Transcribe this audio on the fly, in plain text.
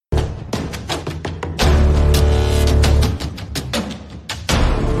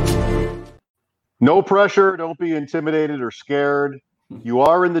No pressure. Don't be intimidated or scared. You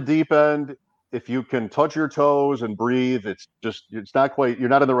are in the deep end. If you can touch your toes and breathe, it's not quite, you're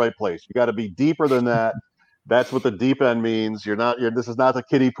not in the right place. You got to be deeper than that. That's what the deep end means. This is not the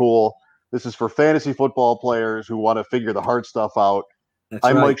kiddie pool. This is for fantasy football players who want to figure the hard stuff out. That's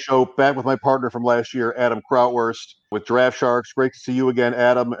I'm right. Mike Schopp, back with my partner from last year, Adam Krautwurst, with Draft Sharks. Great to see you again,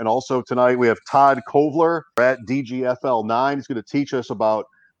 Adam. And also tonight we have Todd Kovler at DGFL9. He's going to teach us about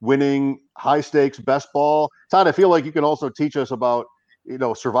winning high-stakes best ball. Todd, I feel like you can also teach us about,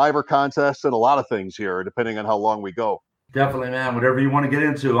 survivor contests and a lot of things here, depending on how long we go. Definitely, man. Whatever you want to get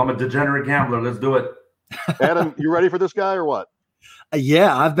into. I'm a degenerate gambler. Let's do it. Adam, you ready for this guy or what?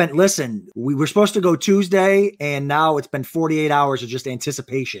 Yeah, listen, we were supposed to go Tuesday, and now it's been 48 hours of just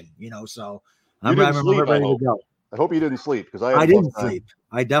anticipation, so I'm ready to go. I hope you didn't sleep, because I didn't sleep.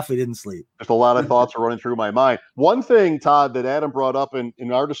 I definitely didn't sleep. Just a lot of thoughts are running through my mind. One thing, Todd, that Adam brought up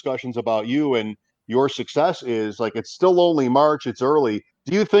in our discussions about you and your success is, like, it's still only March. It's early.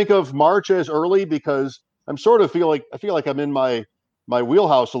 Do you think of March as early? Because I feel like I'm in my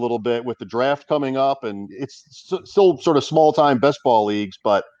wheelhouse a little bit with the draft coming up, and it's still sort of small time best ball leagues,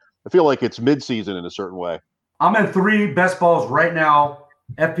 but I feel like it's mid-season in a certain way. I'm in 3 best balls right now.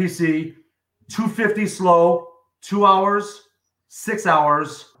 FPC, 250 slow, 2 hours, 6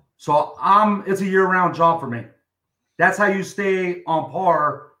 hours. So it's a year-round job for me. That's how you stay on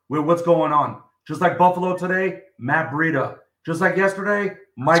par with what's going on. Just like Buffalo today, Matt Breida. Just like yesterday,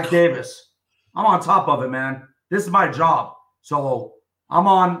 Mike Davis. I'm on top of it, man. This is my job. So I'm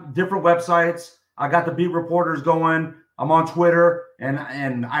on different websites. I got the beat reporters going. I'm on Twitter, and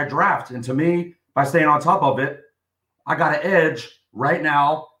I draft. And to me, by staying on top of it, I got an edge right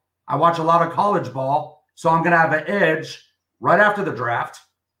now. I watch a lot of college ball, so I'm going to have an edge right after the draft.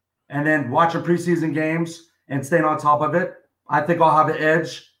 And then watching preseason games and staying on top of it, I think I'll have an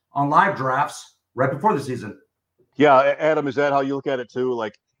edge on live drafts right before the season. Yeah, Adam, is that how you look at it too?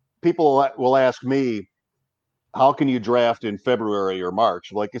 Like, people will ask me, how can you draft in February or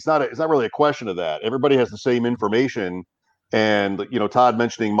March? Like, it's not really a question of that. Everybody has the same information. And, Todd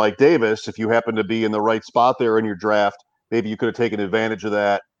mentioning Mike Davis, if you happen to be in the right spot there in your draft, maybe you could have taken advantage of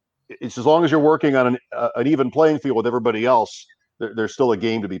that. It's as long as you're working on an even playing field with everybody else, there's still a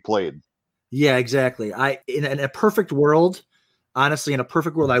game to be played. Yeah, exactly. In a perfect world, honestly, in a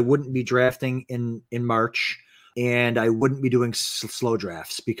perfect world, I wouldn't be drafting in March, and I wouldn't be doing slow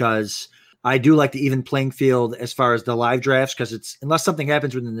drafts, because I do like the even playing field as far as the live drafts, because it's, unless something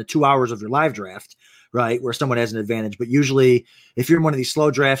happens within the 2 hours of your live draft, right, where someone has an advantage. But usually if you're in one of these slow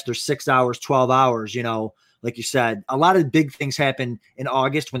drafts, there's 6 hours, 12 hours, like you said, a lot of big things happen in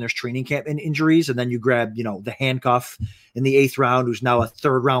August when there's training camp and injuries. And then you grab, the handcuff in the 8th round, who's now a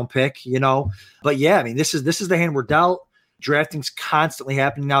 3rd round pick, but yeah, I mean, this is the hand we're dealt. Drafting's constantly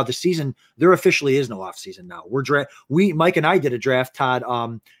happening now. The season, there officially is no off season now. Mike and I did a draft, Todd,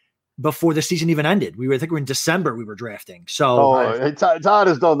 before the season even ended. I think we're in December we were drafting. So Todd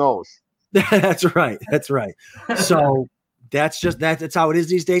has done those. That's right. So that's how it is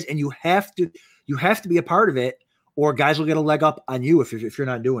these days. And you have to be a part of it, or guys will get a leg up on you if you're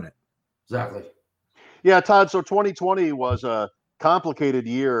not doing it. Exactly. Yeah, Todd. So 2020 was a complicated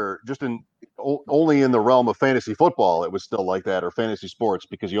year, just only in the realm of fantasy football. It was still like that, or fantasy sports,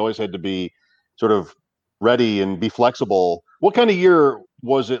 because you always had to be sort of ready and be flexible. What kind of year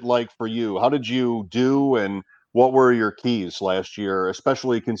was it like for you? How did you do, and what were your keys last year,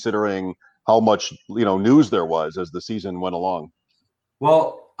 especially considering how much news there was as the season went along?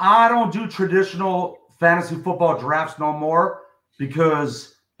 Well, I don't do traditional fantasy football drafts no more,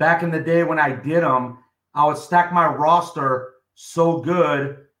 because back in the day when I did them, I would stack my roster so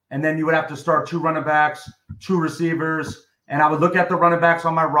good, and then you would have to start 2 running backs, 2 receivers, and I would look at the running backs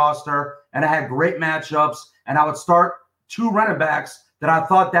on my roster, and I had great matchups, and I would start 2 running backs that I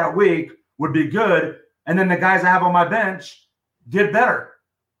thought that week would be good, and then the guys I have on my bench did better,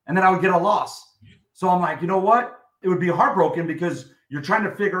 and then I would get a loss. So I'm like, you know what? It would be heartbroken, because you're trying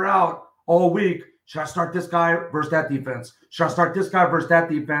to figure out all week, should I start this guy versus that defense? Should I start this guy versus that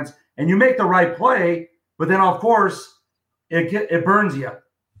defense? And you make the right play, but then, of course, it burns you.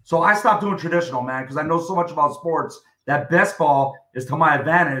 So I stopped doing traditional, man, because I know so much about sports that best ball is to my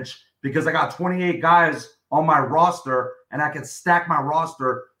advantage, because I got 28 guys on my roster, and I can stack my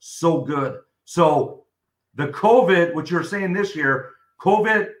roster so good. So the COVID, what you're saying this year,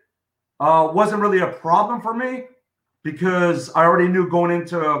 COVID wasn't really a problem for me, because I already knew going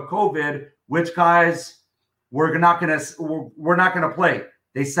into COVID which guys we're not gonna play.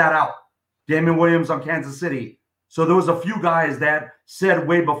 They sat out. Damian Williams on Kansas City. So there was a few guys that said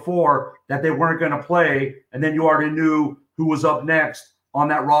way before that they weren't going to play, and then you already knew who was up next on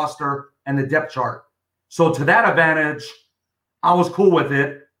that roster and the depth chart. So to that advantage, I was cool with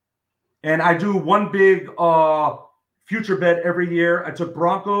it. And I do one big future bet every year. I took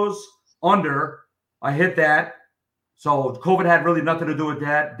Broncos under. I hit that. So COVID had really nothing to do with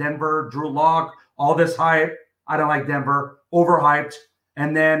that. Denver, Drew Lock, all this hype. I don't like Denver. Overhyped.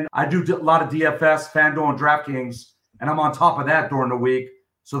 And then I do a lot of DFS, FanDuel, and DraftKings, and I'm on top of that during the week.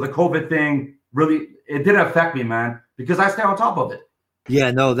 So the COVID thing really, it didn't affect me, man, because I stay on top of it.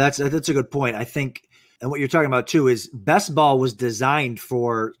 Yeah, no, that's a good point. I think, and what you're talking about too is best ball was designed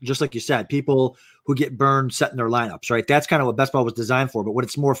for, just like you said, people who get burned setting their lineups, right? That's kind of what best ball was designed for. But what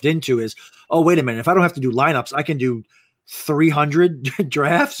it's morphed into is, oh, wait a minute, if I don't have to do lineups, I can do 300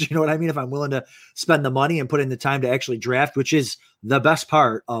 drafts. You know what I mean? If I'm willing to spend the money and put in the time to actually draft, which is the best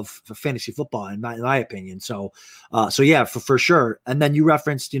part of fantasy football, in my opinion. So yeah, for sure. And then you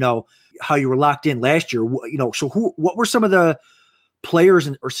referenced, how you were locked in last year. So what were some of the players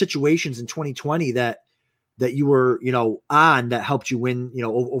or situations in 2020 that you were, on that helped you win,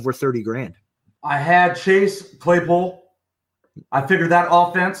 over 30 grand? I had Chase Claypool. I figured that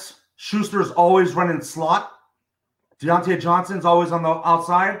offense. Schuster's always running slot. Deontay Johnson's always on the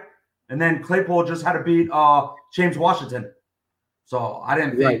outside. And then Claypool just had to beat James Washington. So I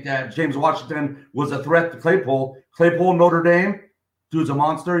didn't think that James Washington was a threat to Claypool. Claypool, Notre Dame, dude's a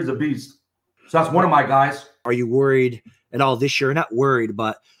monster. He's a beast. So that's one of my guys. Are you worried at all this year? Not worried,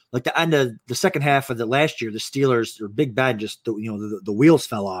 but like the end of the second half of the last year, the Steelers or Big Ben just, the wheels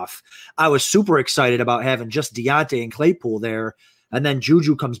fell off. I was super excited about having just Deontay and Claypool there. And then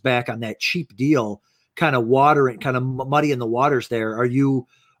Juju comes back on that cheap deal, kind of muddy in the waters there. Are you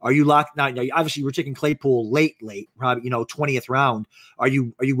locked now? Obviously, we're taking Claypool late, probably 20th round. Are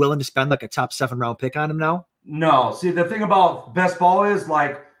you willing to spend like a top 7 round pick on him now? No. See, the thing about best ball is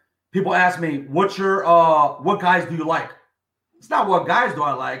like people ask me, what guys do you like? It's not what guys do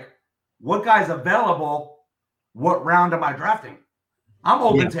I like. What guys available? What round am I drafting? I'm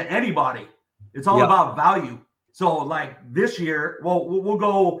open to anybody. It's all about value. So like this year, we'll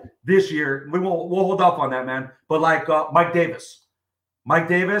go this year. We'll hold off on that, man. But like Mike Davis. Mike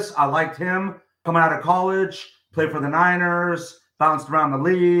Davis, I liked him coming out of college, played for the Niners, bounced around the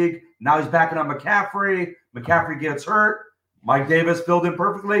league. Now he's backing up McCaffrey. McCaffrey gets hurt. Mike Davis filled in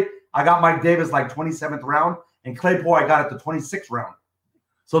perfectly. I got Mike Davis like 27th round, and Claypool I got at the 26th round.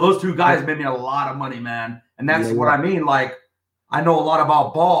 So those two guys made me a lot of money, man. And that's what I mean. Like, I know a lot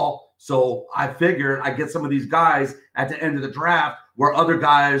about ball, so I figured I'd get some of these guys at the end of the draft where other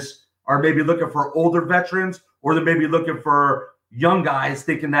guys are maybe looking for older veterans, or they're maybe looking for young guys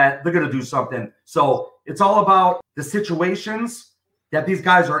thinking that they're going to do something. So it's all about the situations that these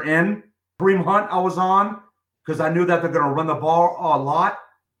guys are in. Kareem Hunt I was on because I knew that they're going to run the ball a lot,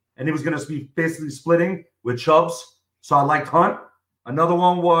 and he was going to be basically splitting with Chubbs. So I liked Hunt. Another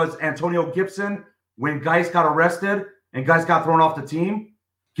one was Antonio Gibson. When Geis got arrested and Geis got thrown off the team,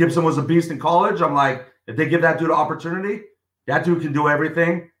 Gibson was a beast in college. I'm like, if they give that dude an opportunity, that dude can do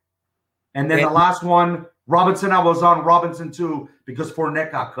everything. And then the last one, Robinson, I was on Robinson too because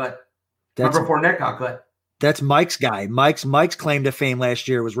Fournette got cut. Remember Fournette got cut? That's Mike's guy. Mike's claim to fame last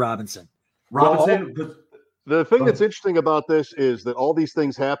year was Robinson. The thing that's interesting about this is that all these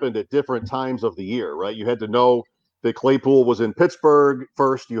things happened at different times of the year, right? You had to know that Claypool was in Pittsburgh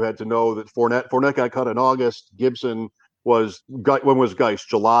first. You had to know that Fournette got cut in August. Gibson when was Geis?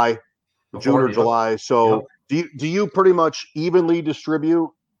 July, June or July. So do you pretty much evenly distribute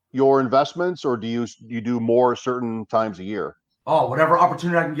your investments, or do you do more certain times a year? Oh, whatever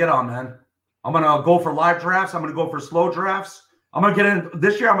opportunity I can get on, man. I'm gonna go for live drafts. I'm gonna go for slow drafts. I'm gonna get in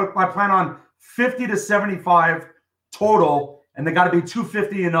this year. I plan on 50 to 75 total, and they got to be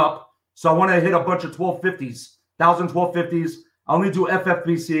 250 and up. So I want to hit a bunch of 1250s, 1250s. I only do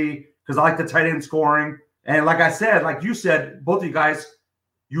FFPC because I like the tight end scoring. And like I said, like you said, both of you guys,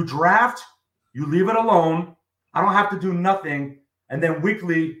 you draft, you leave it alone. I don't have to do nothing. And then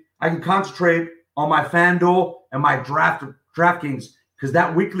weekly, I can concentrate on my FanDuel and my DraftKings, because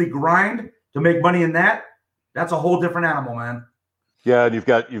that weekly grind to make money in that's a whole different animal, man. Yeah, and you've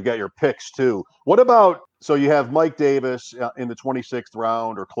got your picks too. What about, so you have Mike Davis in the 26th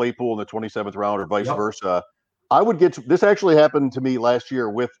round, or Claypool in the 27th round, or vice versa. I would this actually happened to me last year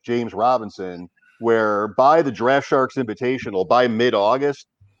with James Robinson, where by the Draft Sharks Invitational, by mid-August,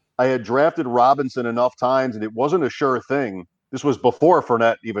 I had drafted Robinson enough times, and it wasn't a sure thing. This was before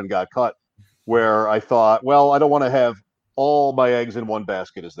Fournette even got cut, where I thought, well, I don't want to have all my eggs in one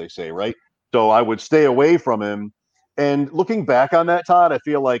basket, as they say, right? So I would stay away from him. And looking back on that, Todd, I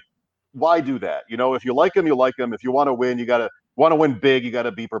feel like, why do that? If you like him, you like him. If you want to win, want to win big, you got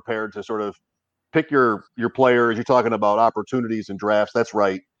to be prepared to sort of pick your players. You're talking about opportunities and drafts. That's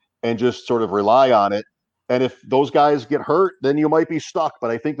right. and just sort of rely on it. And if those guys get hurt, then you might be stuck. But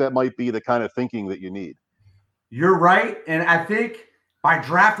I think that might be the kind of thinking that you need. You're right. And I think by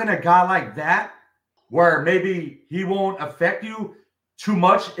drafting a guy like that, where maybe he won't affect you too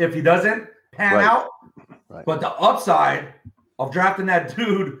much if he doesn't pan out. Right. But the upside of drafting that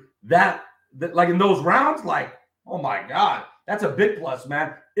dude that like in those rounds, like, oh my God, that's a big plus,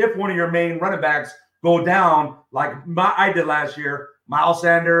 man. If one of your main running backs go down, like I did last year, Miles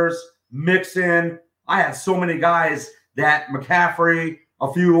Sanders, Mixon, I had so many guys that McCaffrey,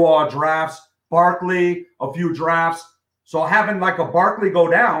 a few drafts, Barkley, a few drafts. So having like a Barkley go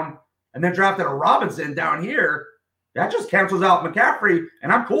down and then drafted a Robinson down here, that just cancels out McCaffrey,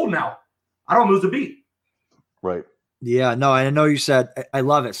 and I'm cool now. I don't lose a beat. Right. Yeah, no, I know you said I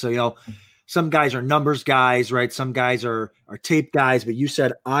love it. So, you know, some guys are numbers guys, right? Some guys are tape guys, but you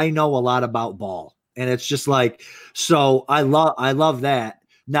said I know a lot about ball. And it's just like, so I love that.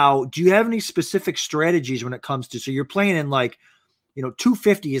 Now, do you have any specific strategies when it comes to, so you're playing in like, you know,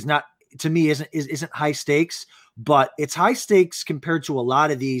 250 is not, to me, isn't high stakes, but it's high stakes compared to a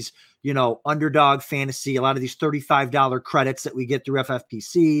lot of these, you know, underdog fantasy, a lot of these $35 credits that we get through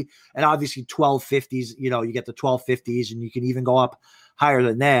FFPC, and obviously 1250s, you know, you get the 1250s and you can even go up higher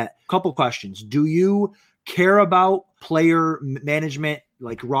than that. Couple questions. Do you care about player management,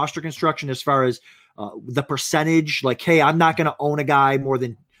 like roster construction, as far as the percentage, like, hey, I'm not going to own a guy more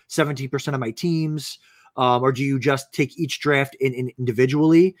than 17% of my teams, or do you just take each draft in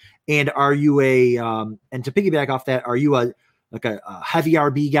individually? And are you and to piggyback off that, are you a heavy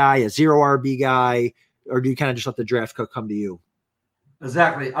RB guy, a zero RB guy, or do you kind of just let the draft come to you?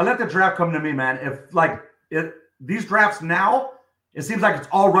 Exactly. I let the draft come to me, man. These drafts now, it seems like it's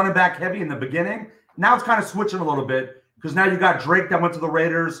all running back heavy in the beginning. Now it's kind of switching a little bit because now you got Drake that went to the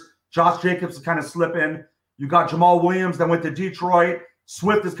Raiders. Josh Jacobs is kind of slipping. You got Jamal Williams that went to Detroit.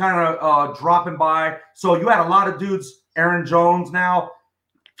 Swift is kind of dropping by. So you had a lot of dudes. Aaron Jones now.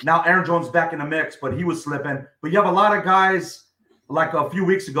 Now Aaron Jones back in the mix, but he was slipping. But you have a lot of guys like a few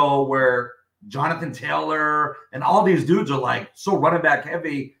weeks ago where Jonathan Taylor and all these dudes are like so running back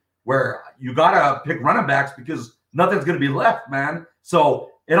heavy where you got to pick running backs because nothing's going to be left, man.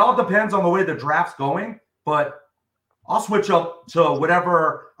 So it all depends on the way the draft's going, but I'll switch up to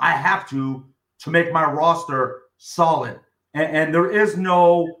whatever I have to make my roster solid. And there is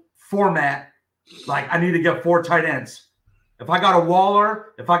no format like I need to get 4 tight ends. If I got a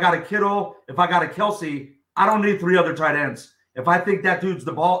Waller, if I got a Kittle, if I got a Kelsey, I don't need 3 other tight ends. If I think that dude's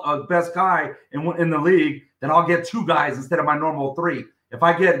the best guy in the league, then I'll get 2 guys instead of my normal 3. If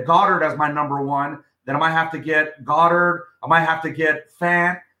I get Goddard as my number 1, then I might have to get Goddard. I might have to get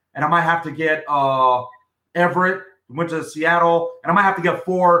Fant, and I might have to get Everett, who went to Seattle, and I might have to get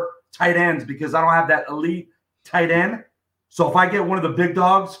 4 tight ends because I don't have that elite tight end. So if I get one of the big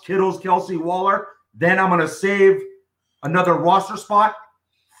dogs, Kittles, Kelsey, Waller, then I'm going to save another roster spot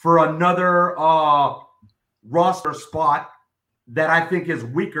for another roster spot that I think is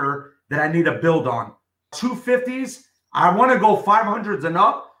weaker that I need to build on. 250s, I want to go 500s and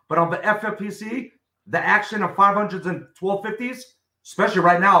up, but on the FFPC, the action of 500s and 1250s, especially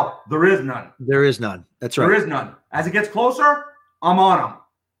right now, there is none. There is none. That's right. There is none. As it gets closer, I'm on them.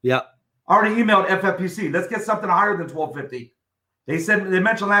 Yeah. I already emailed FFPC. Let's get something higher than 1250. They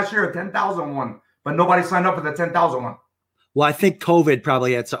mentioned last year a 10,000 one, but nobody signed up for the 10,000 one. Well, I think COVID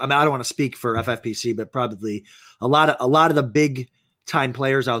probably had some, I mean, I don't want to speak for FFPC, but probably a lot of the big time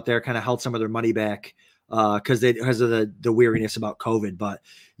players out there kind of held some of their money back because of the weariness about COVID. But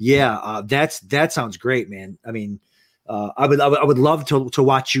yeah, that sounds great, man. I mean, I would love to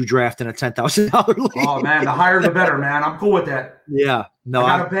watch you draft in a $10,000 league. Oh man, the higher the better, man. I'm cool with that. Yeah, no,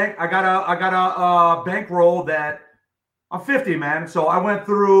 I got a bankroll that I'm 50, man. So I went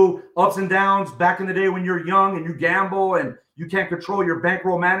through ups and downs back in the day when you're young and you gamble and you can't control your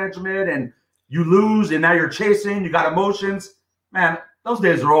bankroll management and you lose and now you're chasing. You got emotions, man. Those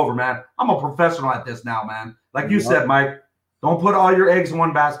days are over, man. I'm a professional at this now, man. Like you said, Mike, don't put all your eggs in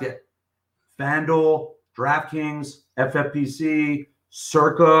one basket. FanDuel, DraftKings, FFPC,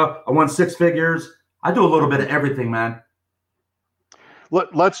 Circa. I won 6 figures. I do a little bit of everything, man.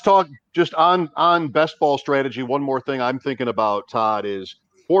 Let's talk just on best ball strategy. One more thing I'm thinking about, Todd, is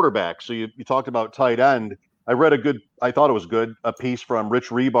quarterback. So you talked about tight end. I read I thought it was good, a piece from Rich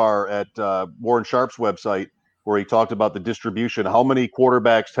Rebar at Warren Sharp's website where he talked about the distribution, how many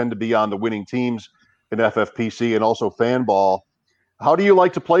quarterbacks tend to be on the winning teams in FFPC and also FanBall. How do you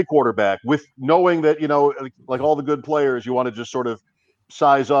like to play quarterback with knowing that, you know, like all the good players, you want to just sort of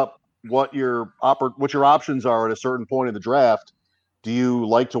size up what your options are at a certain point in the draft? Do you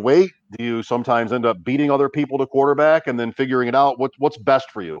like to wait? Do you sometimes end up beating other people to quarterback and then figuring it out? What's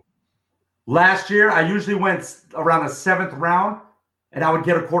best for you? Last year, I usually went around the 7th round, and I would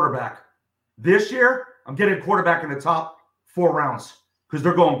get a quarterback. This year, I'm getting a quarterback in the top 4 rounds because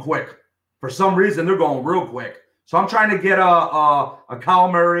they're going quick. For some reason, they're going real quick. So I'm trying to get a Kyle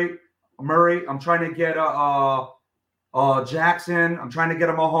Murray. I'm trying to get a Jackson. I'm trying to get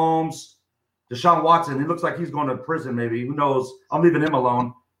a Mahomes. Deshaun Watson. He looks like he's going to prison. Maybe, who knows? I'm leaving him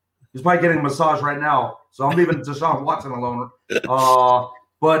alone. He's probably getting a massage right now, so I'm leaving Deshaun Watson alone.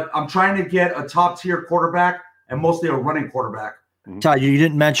 But I'm trying to get a top tier quarterback and mostly a running quarterback. Todd, you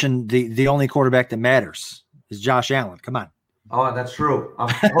didn't mention the only quarterback that matters is Josh Allen. Come on. Oh, that's true.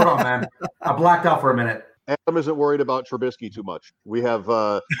 Hold on, man. I blacked out for a minute. Adam isn't worried about Trubisky too much. We have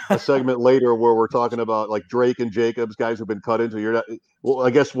a segment later where we're talking about like Drake and Jacobs, guys who've been cut into. You're not. Well,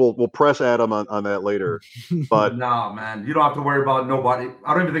 I guess we'll press Adam on that later. But no, man, you don't have to worry about nobody.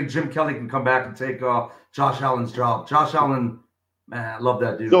 I don't even think Jim Kelly can come back and take Josh Allen's job. Josh Allen, man, I love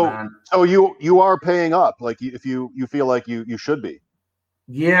that dude, man. So you are paying up, like if you feel like you should be.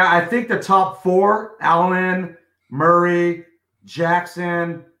 Yeah, I think the top 4: Allen, Murray,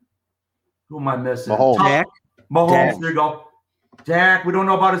 Jackson. Who am I missing? Mahomes. Mahomes, there you go. Dak, we don't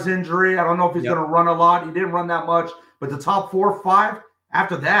know about his injury. I don't know if he's going to run a lot. He didn't run that much. But the top 4 or 5,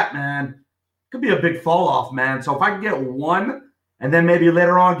 after that, man, could be a big fall off, man. So if I can get one and then maybe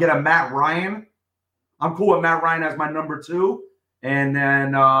later on get a Matt Ryan, I'm cool with Matt Ryan as my number 2. And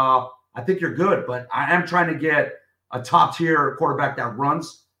then I think you're good. But I am trying to get a top-tier quarterback that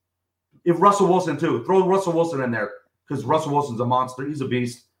runs. If Russell Wilson, too. Throw Russell Wilson in there because Russell Wilson's a monster. He's a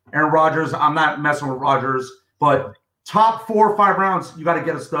beast. Aaron Rodgers, I'm not messing with Rodgers, but top 4 or 5 rounds, you got to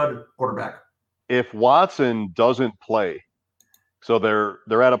get a stud quarterback. If Watson doesn't play, so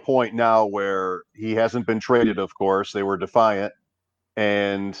they're at a point now where he hasn't been traded, of course. They were defiant,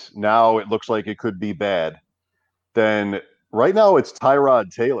 and now it looks like it could be bad. Then right now it's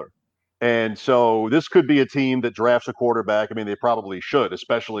Tyrod Taylor. And so this could be a team that drafts a quarterback. I mean, they probably should,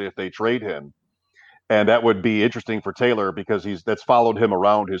 especially if they trade him. And that would be interesting for Taylor because that's followed him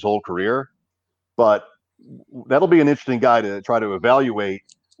around his whole career. But that'll be an interesting guy to try to evaluate.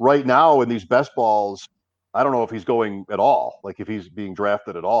 Right now in these best balls, I don't know if he's going at all, like if he's being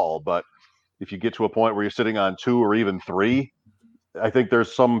drafted at all. But if you get to a point where you're sitting on 2 or even 3, I think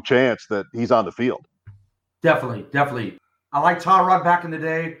there's some chance that he's on the field. Definitely. I like Tyrod back in the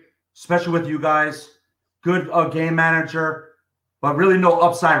day, especially with you guys. Good game manager, but really no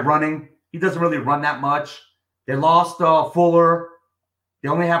upside running. He doesn't really run that much. They lost Fuller. They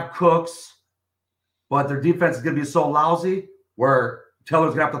only have Cooks, but their defense is going to be so lousy where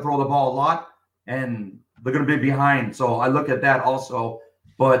Taylor's going to have to throw the ball a lot, and they're going to be behind. So I look at that also.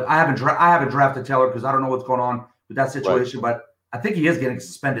 But I haven't drafted Taylor because I don't know what's going on with that situation. Right. But I think he is getting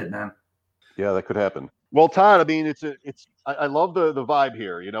suspended, man. Yeah, that could happen. Well, Todd, I mean, I love the vibe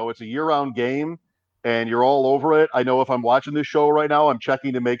here. You know, it's a year-round game. And you're all over it. I know if I'm watching this show right now, I'm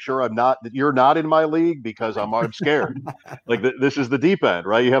checking to make sure that you're not in my league because I'm scared. Like this is the deep end,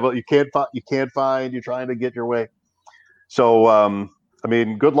 right? You can't find. You're trying to get your way. So I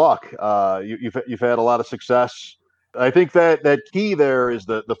mean, good luck. You've had a lot of success. I think that key there is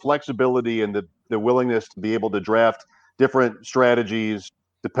the flexibility and the willingness to be able to draft different strategies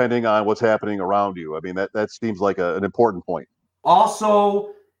depending on what's happening around you. I mean, that seems like an important point.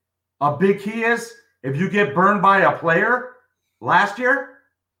 Also, a big key is, if you get burned by a player last year,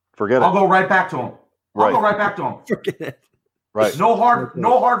 forget it. I'll go right back to him. I'll go right back to him. Forget it. Right. No hard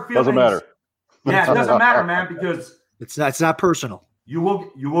feelings. Doesn't matter. Yeah, it doesn't matter, man, because it's not personal. You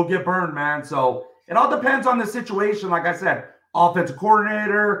will get burned, man. So it all depends on the situation. Like I said, offensive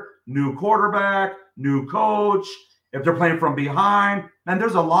coordinator, new quarterback, new coach. If they're playing from behind, man,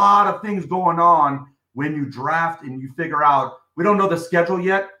 there's a lot of things going on when you draft and you figure out. We don't know the schedule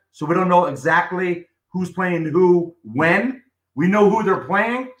yet, so we don't know exactly who's playing who when. We know who they're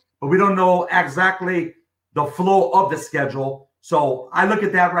playing, but we don't know exactly the flow of the schedule. So I look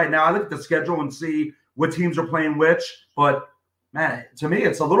at that right now. I look at the schedule and see what teams are playing which. But, man, to me,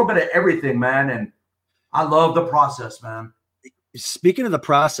 it's a little bit of everything, man. And I love the process, man. Speaking of the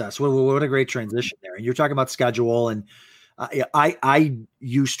process, what a great transition there. And you're talking about schedule, and I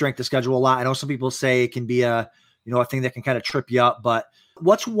use strength of schedule a lot. I know some people say it can be a thing that can kind of trip you up, but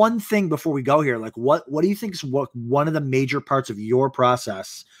what's one thing before we go here? Like what do you think is one of the major parts of your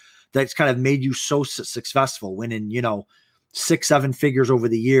process that's kind of made you so successful, winning, 6-7 figures over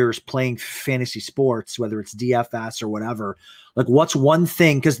the years, playing fantasy sports, whether it's DFS or whatever? Like what's one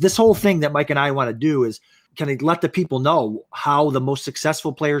thing? Because this whole thing that Mike and I want to do is kind of let the people know how the most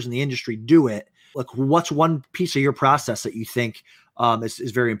successful players in the industry do it. Like what's one piece of your process that you think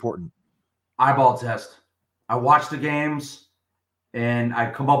is very important? Eyeball test. I watch the games. and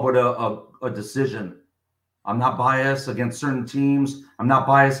I come up with a decision. I'm not biased against certain teams. I'm not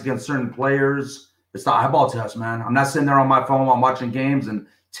biased against certain players. It's the eyeball test, man. I'm not sitting there on my phone while I'm watching games and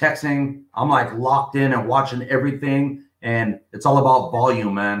texting. I'm like locked in and watching everything, and it's all about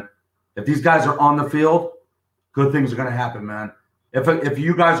volume, man. If these guys are on the field, good things are going to happen, man. If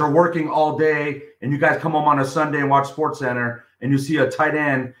you guys are working all day and you guys come home on a Sunday and watch SportsCenter and you see a tight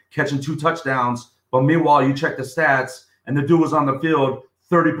end catching 2 touchdowns, but meanwhile you check the stats and the dude was on the field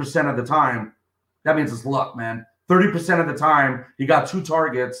 30% of the time, that means it's luck, man. 30% of the time he got 2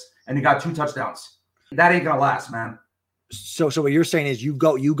 targets and he got 2 touchdowns. That ain't gonna last, man. So what you're saying is you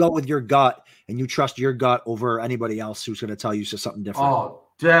go with your gut and you trust your gut over anybody else who's going to tell you something different. Oh,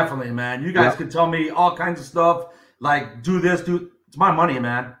 definitely, man. You guys can tell me all kinds of stuff like do this, it's my money,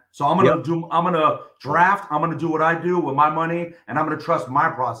 man. So I'm gonna draft. I'm gonna do what I do with my money, and I'm gonna trust my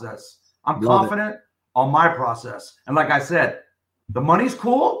process. I'm confident on my process. And like I said, the money's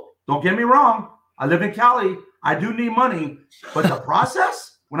cool. Don't get me wrong. I live in Cali. I do need money, but the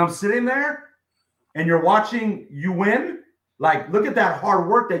process, when I'm sitting there and you're watching you win, like look at that hard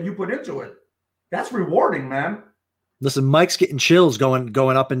work that you put into it. That's rewarding, man. Listen, Mike's getting chills going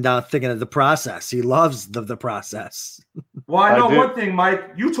up and down thinking of the process. He loves the process. Well, I know one thing,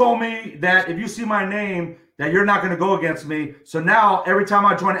 Mike. You told me that if you see my name, that you're not going to go against me. So now every time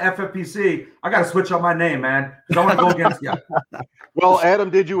I join FFPC, I got to switch up my name, man, because I want to go against you. Well,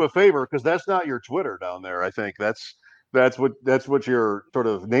 Adam did you a favor because that's not your Twitter down there. I think that's what your sort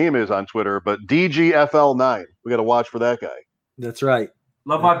of name is on Twitter. But DGFL9, we got to watch for that guy. That's right.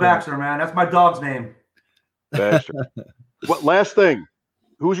 Love my Baxter, man. That's my dog's name. Baxter. What last thing?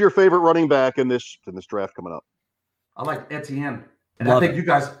 Who's your favorite running back in this draft coming up? I like Etienne, and I think you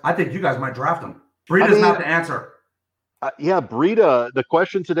guys might draft him. Breida's not the answer. Yeah, Breida. The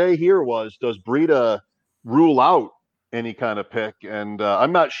question today here was, does Breida rule out any kind of pick? And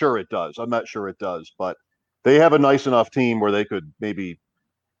I'm not sure it does. But they have a nice enough team where they could maybe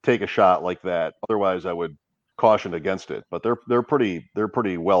take a shot like that. Otherwise, I would caution against it. But they're pretty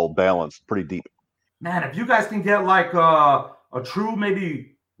well balanced, pretty deep. Man, if you guys can get like a true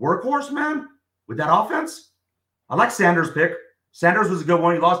maybe workhorse, man, with that offense, I like Sanders' pick. Sanders was a good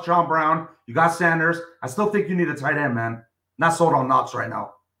one. You lost John Brown. You got Sanders. I still think you need a tight end, man. Not sold on Knox right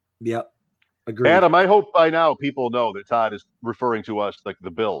now. Yep. Agreed. Adam, I hope by now people know that Todd is referring to us like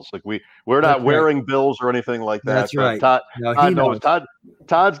the Bills. Like we're not wearing Bills or anything like that. That's right. Todd knows.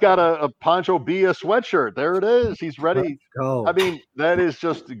 Todd's got a Pancho Villa sweatshirt. There it is. He's ready. I mean, that is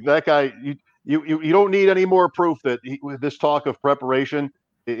just that guy. You don't need any more proof that this talk of preparation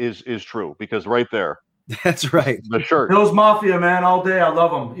is true, because right there. That's right. The shirt. Bills Mafia, man, all day. I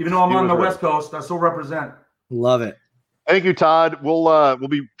love them. Even though I'm on the West Coast, I still represent. Love it. Thank you, Todd. We'll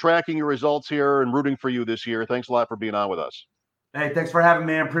be tracking your results here and rooting for you this year. Thanks a lot for being on with us. Hey, thanks for having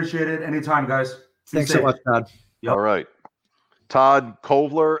me. I appreciate it. Anytime, guys. Thanks so much, Todd. Yep. All right. Todd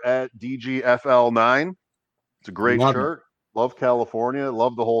Kovler at DGFL9. It's a great shirt. Love California.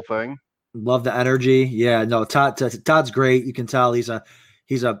 Love the whole thing. Love the energy. Yeah, no, Todd's great. You can tell he's a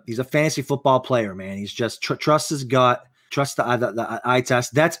fantasy football player, man. He's just trusts his gut, trusts the eye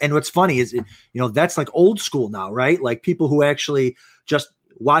test. And what's funny is, that's like old school now, right? Like people who actually just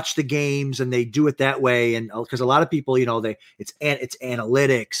watch the games and they do it that way. And because a lot of people, it's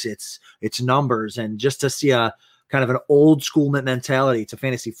analytics, it's numbers, and just to see a kind of an old school mentality to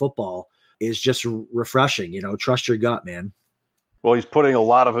fantasy football is just refreshing. Trust your gut, man. Well, he's putting a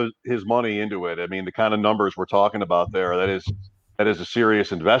lot of his money into it. I mean, the kind of numbers we're talking about there, that is a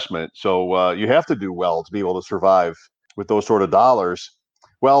serious investment. So you have to do well to be able to survive with those sort of dollars.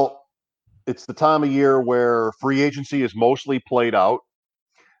 Well, it's the time of year where free agency is mostly played out.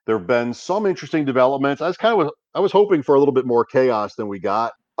 There have been some interesting developments. I was hoping for a little bit more chaos than we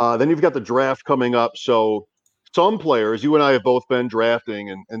got. Then you've got the draft coming up. So some players, you and I have both been drafting,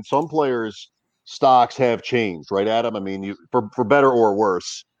 and some players' stocks have changed, right, Adam? I mean, for better or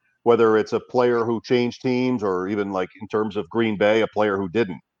worse, whether it's a player who changed teams or even like in terms of Green Bay, a player who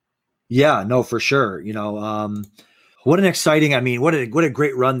didn't. Yeah, no, for sure. What an exciting, what a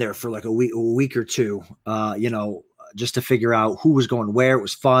great run there for like a week or two, just to figure out who was going where. It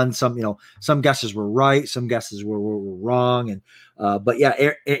was fun. Some guesses were right. Some guesses were wrong. And, but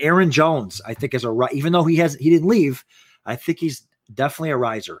yeah, Aaron Jones, I think even though he didn't leave, I think he's definitely a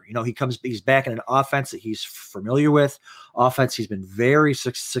riser. He's back in an offense that he's familiar with, offense he's been very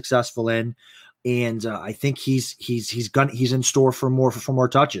successful in, and I think he's in store for more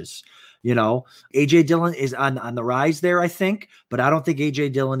touches. AJ Dillon is on the rise there, I think, but I don't think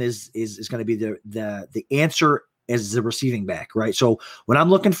AJ Dillon is going to be the answer as the receiving back, right? So when I'm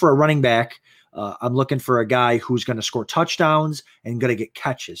looking for a running back, I'm looking for a guy who's going to score touchdowns and going to get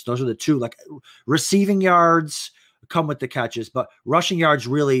catches. Those are the two. Like receiving yards come with the catches, but rushing yards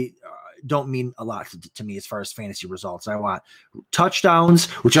really don't mean a lot to me as far as fantasy results. I want touchdowns,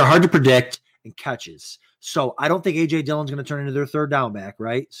 which are hard to predict, and catches. So I don't think A.J. Dillon's going to turn into their third down back,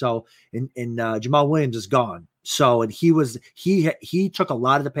 right? So Jamal Williams is gone. So and he took a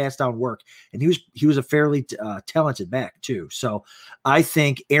lot of the pass down work, and he was a fairly talented back too. So I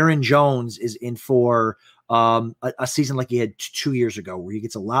think Aaron Jones is in for a season like he had 2 years ago, where he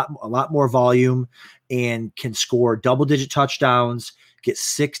gets a lot more volume and can score double-digit touchdowns, get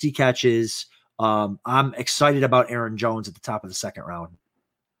 60 catches. I'm excited about Aaron Jones at the top of the second round.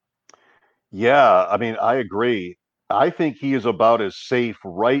 Yeah, I mean, I agree. I think he is about as safe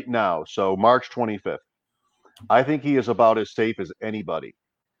right now. So March 25th, I think he is about as safe as anybody.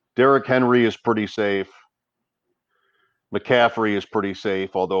 Derrick Henry is pretty safe. McCaffrey is pretty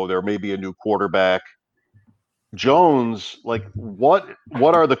safe, although there may be a new quarterback. Jones, like what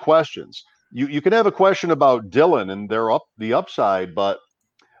are the questions? You can have a question about Dillon and the upside, but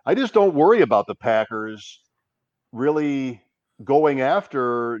I just don't worry about the Packers really going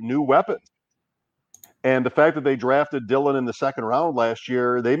after new weapons. And the fact that they drafted Dillon in the second round last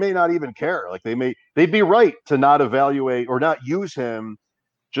year, they may not even care. Like they'd be right to not evaluate or not use him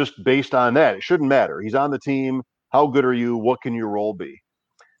just based on that. It shouldn't matter. He's on the team. How good are you? What can your role be?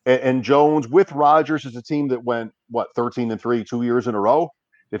 And Jones with Rodgers is a team that went 13-3 2 years in a row.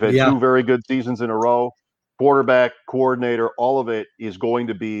 They've had two very good seasons in a row. Quarterback, coordinator, all of it is going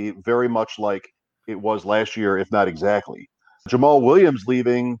to be very much like it was last year, if not exactly. Jamal Williams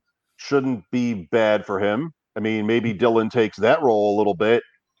leaving shouldn't be bad for him. I mean, maybe Dillon takes that role a little bit.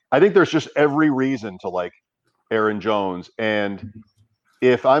 I think there's just every reason to like Aaron Jones. And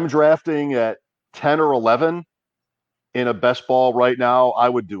if I'm drafting at 10 or 11 in a best ball right now, I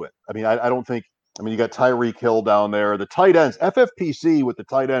would do it. I mean, I don't think, you got Tyreek Hill down there. The tight ends, FFPC with the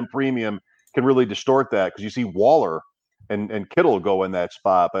tight end premium can really distort that because you see Waller and Kittle go in that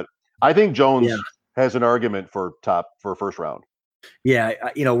spot. But I think Jones has an argument for first round. Yeah,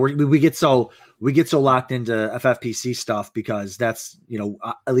 we get so locked into FFPC stuff because that's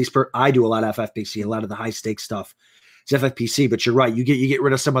at least I do a lot of FFPC, a lot of the high stakes stuff. It's FFPC, but you're right. You get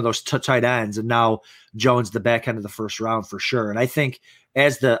rid of some of those tight ends, and now Jones the back end of the first round for sure. And I think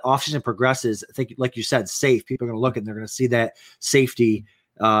as the offseason progresses, I think like you said, safe people are going to look and they're going to see that safety.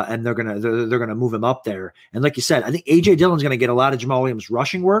 And they're gonna move him up there. And like you said, I think A.J. Dillon's gonna get a lot of Jamal Williams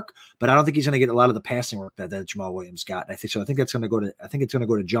rushing work, but I don't think he's gonna get a lot of the passing work that Jamal Williams got. And I think it's gonna go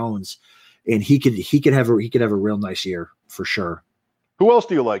to Jones, and he could have a real nice year for sure. Who else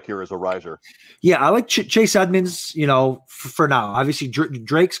do you like here as a riser? Yeah, I like Chase Edmonds. For now, obviously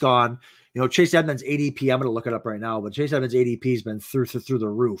Drake's gone. Chase Edmonds ADP. I'm gonna look it up right now, but Chase Edmonds ADP has been through the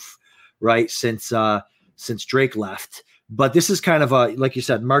roof, right? Since Drake left. But this is kind of a, like you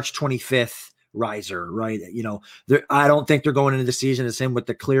said, March 25th riser, right? I don't think they're going into the season the same with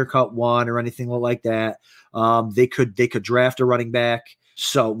the clear-cut one or anything like that. They could draft a running back,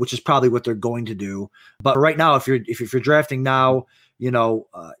 which is probably what they're going to do. But right now, if you're drafting now,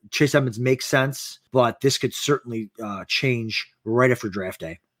 Chase Edmonds makes sense, but this could certainly change right after draft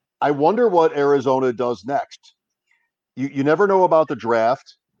day. I wonder what Arizona does next. You never know about the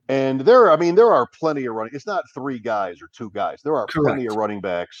draft. And there are plenty of running. It's not 3 guys or 2 guys. There are plenty of running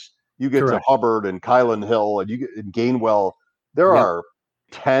backs. You get to Hubbard and Kylan Hill and you get Gainwell. There are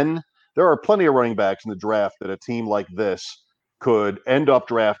 10. There are plenty of running backs in the draft that a team like this could end up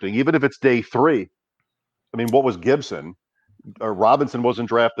drafting, even if it's day 3. I mean, what was Gibson? Robinson wasn't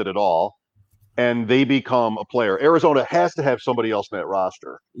drafted at all, and they become a player. Arizona has to have somebody else in that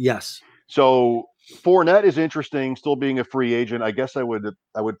roster. Yes. So Fournette is interesting, still being a free agent. I guess I would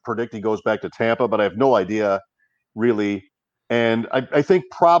predict he goes back to Tampa, but I have no idea really. And I think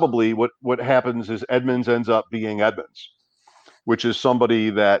probably what happens is Edmonds ends up being Edmonds, which is somebody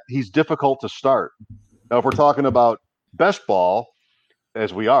that he's difficult to start. Now, if we're talking about best ball,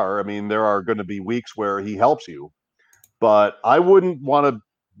 as we are, there are going to be weeks where he helps you, but I wouldn't want to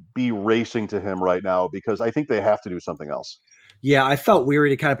be racing to him right now because I think they have to do something else. Yeah, I felt weary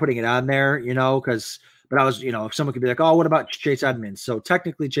to kind of putting it on there, but I was, someone could be like, oh, what about Chase Edmonds? So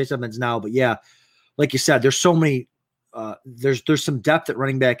technically Chase Edmonds now, but yeah, like you said, there's so many, there's some depth at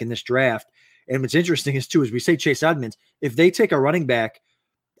running back in this draft. And what's interesting is we say Chase Edmonds, if they take a running back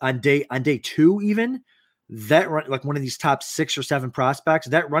on day 2, even like one of these top 6 or 7 prospects,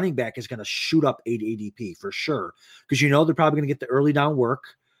 that running back is going to shoot up ADP for sure. Because they're probably going to get the early down work.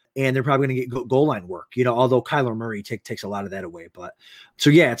 and they're probably going to get goal line work, although Kyler Murray takes a lot of that away. But so,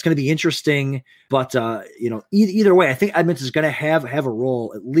 yeah, it's going to be interesting. But, either way, I think Edmonds is going to have a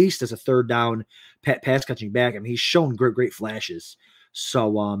role, at least as a third down pass catching back. I mean, he's shown great flashes.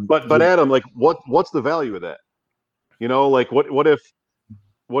 So, but Adam, like, what's the value of that? Like, what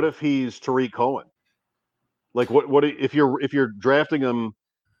if he's Tariq Cohen? Like, what if you're drafting him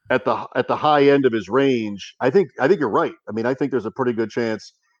at the high end of his range? I think you're right. I mean, I think there's a pretty good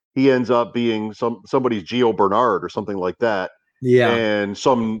chance he ends up being somebody's Gio Bernard or something like that. Yeah. And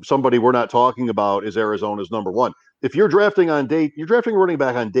somebody we're not talking about is Arizona's number one. If you're drafting a running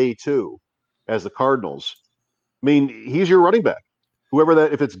back on day 2 as the Cardinals. I mean, he's your running back.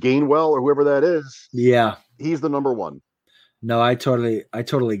 If it's Gainwell or whoever that is. Yeah. He's the number one. No, I totally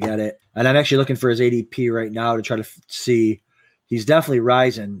get it. And I'm actually looking for his ADP right now to try to see. He's definitely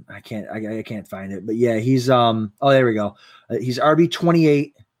rising. I can't find it, but yeah, he's there we go. He's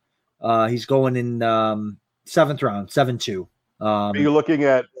RB28. He's going in 7th round, 7-2. Are you looking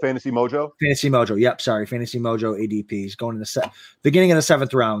at Fantasy Mojo? Fantasy Mojo. Yep. Sorry. Fantasy Mojo ADP. He's going in the beginning of the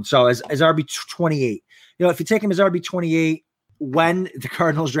 7th round. So as RB28, if you take him as RB28, when the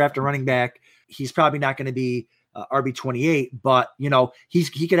Cardinals draft a running back, he's probably not going to be RB28, but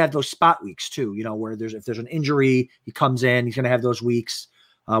he could have those spot weeks too, where if there's an injury, he comes in, he's going to have those weeks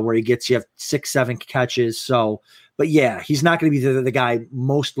where you have 6-7 catches. So, but yeah, he's not going to be the guy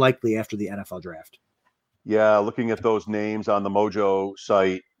most likely after the NFL draft. Yeah. Looking at those names on the Mojo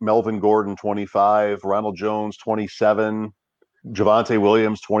site, Melvin Gordon, 25, Ronald Jones, 27, Javonte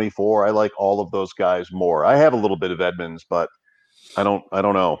Williams, 24. I like all of those guys more. I have a little bit of Edmonds, but I don't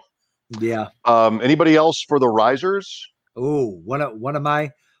know. Yeah. Anybody else for the risers? Oh, one of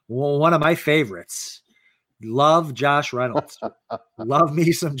my favorites. Love Josh Reynolds. Love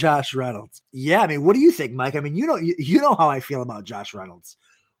me some Josh Reynolds. Yeah, I mean, what do you think, Mike? I mean, you know how I feel about Josh Reynolds.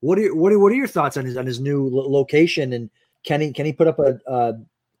 What are your thoughts on his new location, and can he put up a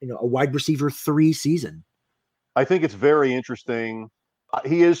wide receiver 3 season? I think it's very interesting.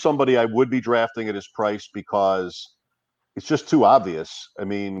 He is somebody I would be drafting at his price because it's just too obvious. I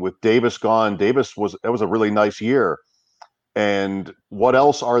mean, with Davis gone, that was a really nice year. And what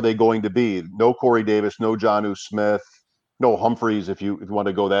else are they going to be? No Corey Davis, no Jonnu Smith, no Humphreys, if you want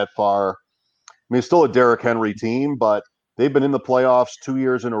to go that far. I mean, it's still a Derrick Henry team, but they've been in the playoffs 2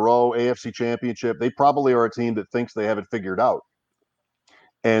 years in a row, AFC Championship. They probably are a team that thinks they have it figured out.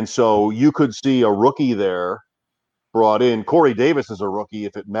 And so you could see a rookie there brought in. Corey Davis is a rookie,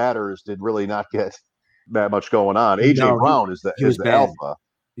 if it matters, did really not get that much going on. AJ Brown is the alpha.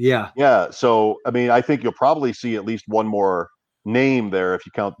 Yeah. So I mean, I think you'll probably see at least one more name there if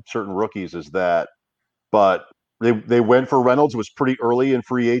you count certain rookies as that. But they went for Reynolds. It was pretty early in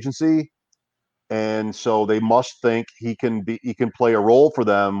free agency, and so they must think he can play a role for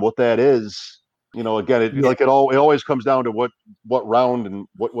them. What that is, again, it always comes down to what round and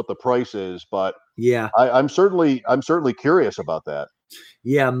what the price is. But yeah, I'm certainly curious about that.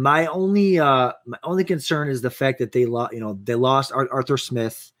 Yeah, my only concern is the fact that they lost Arthur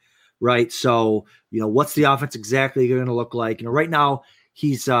Smith, right? So, what's the offense exactly going to look like? Right now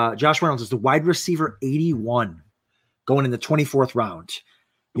he's Josh Reynolds is the wide receiver 81 going in the 24th round.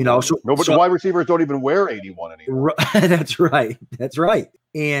 So the wide receivers don't even wear 81 anymore. That's right.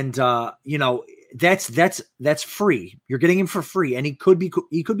 And that's free. You're getting him for free, and he could be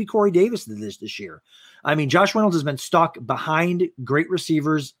Corey Davis this year. I mean, Josh Reynolds has been stuck behind great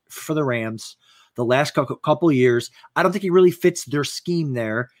receivers for the Rams the last couple of years. I don't think he really fits their scheme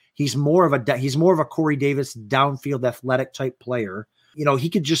there. He's more of a Corey Davis downfield athletic type player. He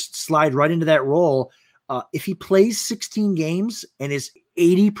could just slide right into that role. If he plays 16 games and is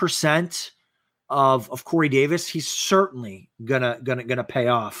 80% of Corey Davis, he's certainly gonna pay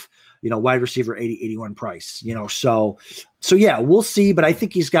off. Wide receiver 81 price. So yeah, we'll see. But I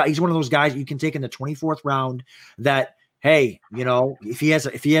think he's one of those guys you can take in the 24th round. That hey, if he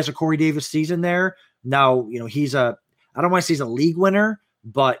has a Corey Davis season there, now he's I don't want to say he's a league winner,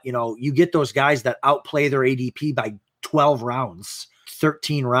 but you get those guys that outplay their ADP by 12 rounds,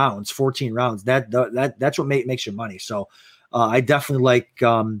 13 rounds, 14 rounds. That's what makes your money. So I definitely like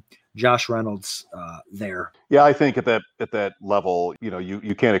Josh Reynolds there. Yeah, I think at that level,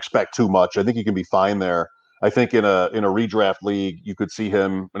 you can't expect too much. I think you can be fine there. I think in a redraft league, you could see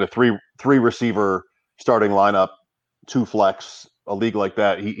him in a three receiver starting lineup, 2 flex, a league like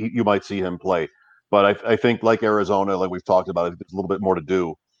that. You might see him play, but I think like Arizona, like we've talked about, there's a little bit more to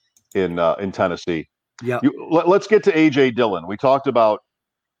do in Tennessee. Yeah. Let's get to AJ Dillon. We talked about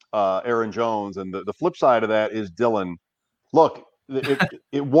Aaron Jones, and the flip side of that is Dillon. Look.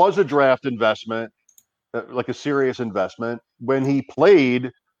 It was a draft investment, like a serious investment. When he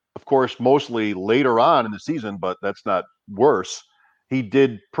played, of course, mostly later on in the season, but that's not worse. He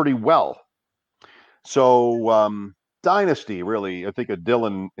did pretty well. So dynasty, really, I think of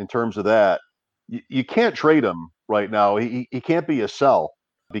Dillon in terms of that. You can't trade him right now. He can't be a sell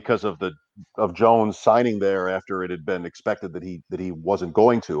because of Jones signing there after it had been expected that he wasn't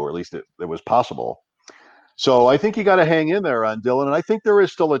going to, or at least it was possible. So I think you got to hang in there on Dillon, and I think there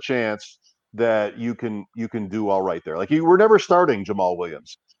is still a chance that you can do all right there. Like, you were never starting Jamal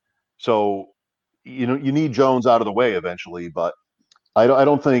Williams, so you need Jones out of the way eventually. But I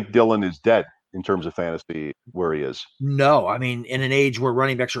don't think Dillon is dead in terms of fantasy where he is. No, I mean, in an age where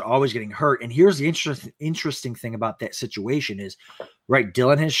running backs are always getting hurt. And here's the interesting thing about that situation is, right,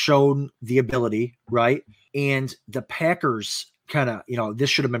 Dillon has shown the ability, right? And the Packers kind of, this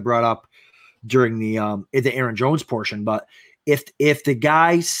should have been brought up during the Aaron Jones portion, but if the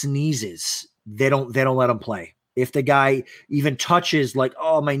guy sneezes, they don't let him play. If the guy even touches, like,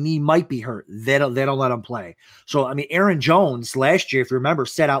 oh, my knee might be hurt, they don't let him play. So, I mean, Aaron Jones last year, if you remember,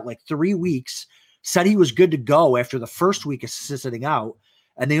 sat out like 3 weeks, said he was good to go after the first week of sitting out.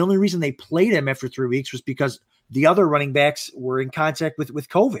 And the only reason they played him after 3 weeks was because the other running backs were in contact with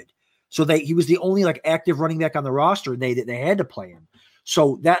COVID. So he was the only like active running back on the roster. They had to play him.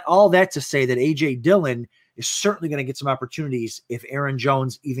 So all that to say that A.J. Dillon is certainly going to get some opportunities if Aaron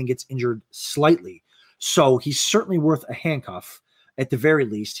Jones even gets injured slightly. So he's certainly worth a handcuff at the very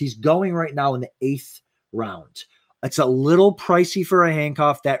least. He's going right now in the 8th round. It's a little pricey for a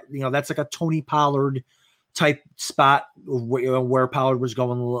handcuff. That's like a Tony Pollard type spot where Pollard was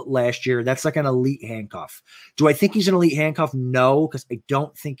going last year. That's like an elite handcuff. Do I think he's an elite handcuff? No, because I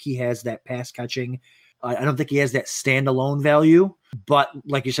don't think he has that pass catching. I don't think he has that standalone value. But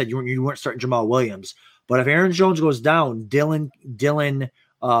like you said, you weren't starting Jamal Williams. But if Aaron Jones goes down, Dillon,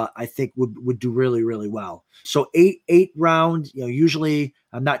 I think would do really, really well. So 8th round, usually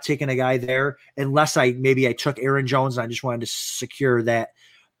I'm not taking a guy there unless I took Aaron Jones and I just wanted to secure that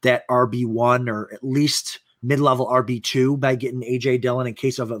RB1 or at least mid-level RB2 by getting A.J. Dillon in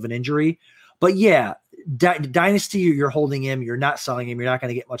case of an injury. But yeah, dynasty, you're holding him, you're not selling him, you're not going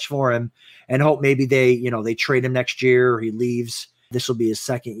to get much for him, and hope maybe they trade him next year or he leaves. This will be his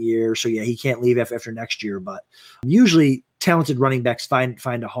 2nd year. So yeah, he can't leave after next year, but usually talented running backs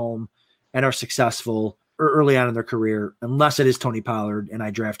find a home and are successful early on in their career, unless it is Tony Pollard and I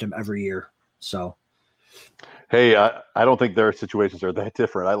draft him every year. So, hey, I don't think their situations are that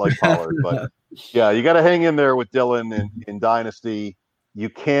different. I like Pollard, but yeah, you got to hang in there with Dillon in dynasty. You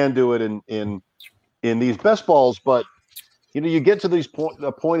can do it in these best balls, but you get to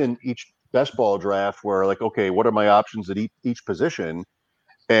a point in each best ball draft where, like, okay, what are my options at each position?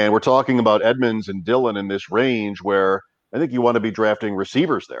 And we're talking about Edmonds and Dillon in this range where I think you want to be drafting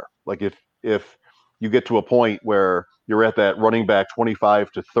receivers there. Like, if you get to a point where you're at that running back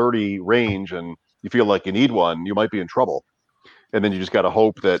 25 to 30 range and you feel like you need one, you might be in trouble. And then you just got to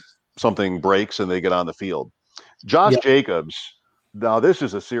hope that something breaks and they get on the field. Josh Jacobs, now this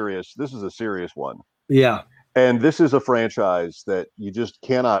is a serious one. Yeah. And this is a franchise that you just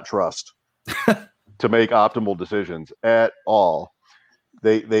cannot trust to make optimal decisions at all.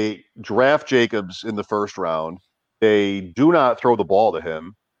 They draft Jacobs in the 1st round. They do not throw the ball to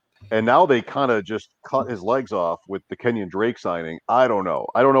him. And now they kind of just cut his legs off with the Kenyon Drake signing. I don't know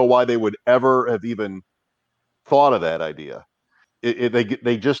why they would ever have even thought of that idea.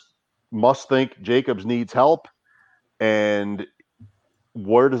 They just must think Jacobs needs help. And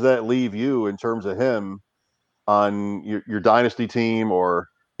where does that leave you in terms of him on your dynasty team or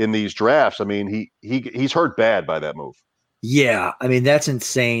in these drafts? I mean, he's hurt bad by that move. Yeah, I mean, that's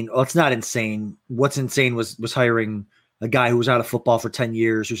insane. Well, it's not insane. What's insane was hiring a guy who was out of football for 10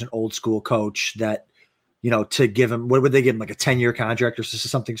 years, who's an old school coach that, to give him, what would they give him, like a 10-year contract or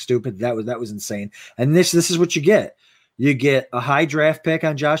something stupid? That was insane. And this is what you get. You get a high draft pick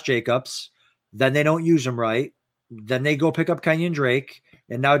on Josh Jacobs, then they don't use him right. Then they go pick up Kenyon Drake,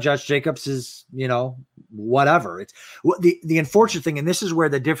 and now Josh Jacobs is, whatever. It's the unfortunate thing, and this is where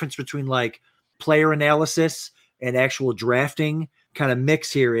the difference between like player analysis and actual drafting kind of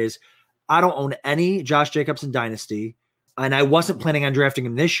mix here is, I don't own any Josh Jacobs in Dynasty, and I wasn't planning on drafting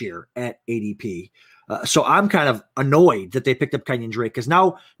him this year at ADP. So I'm kind of annoyed that they picked up Kenyon Drake because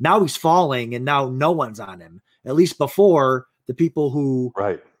now he's falling and now no one's on him. At least before, the people who,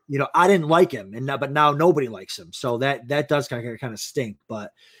 right, I didn't like him, but now nobody likes him. So that does kind of stink.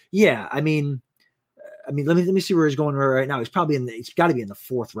 But yeah, I mean, let me see where he's going right now. He's got to be in the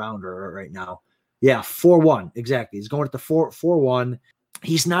 4th rounder right now. Yeah, 4-1 exactly. He's going at the 4-1.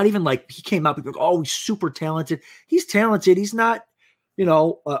 He's not even like he came up like, oh, he's super talented. He's talented. He's not,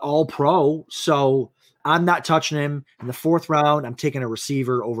 all pro. So I'm not touching him in the 4th round. I'm taking a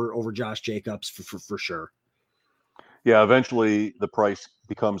receiver over Josh Jacobs for sure. Yeah, eventually the price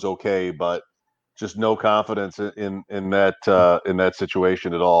becomes okay, but just no confidence in that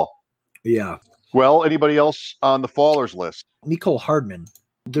situation at all. Yeah. Well, anybody else on the fallers list? Mecole Hardman.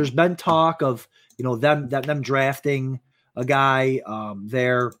 There's been talk of them drafting a guy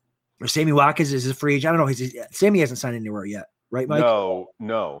there. Or Sammy Watkins is a free agent. I don't know. Sammy hasn't signed anywhere yet, right, Mike?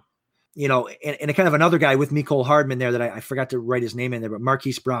 No. And kind of another guy with Mecole Hardman there that I forgot to write his name in there, but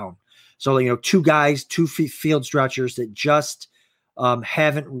Marquise Brown. So, 2 guys, 2 field stretchers that just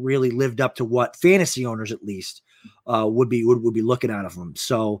haven't really lived up to what fantasy owners at least would be looking out of them.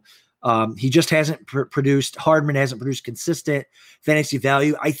 So he just hasn't produced. Hardman hasn't produced consistent fantasy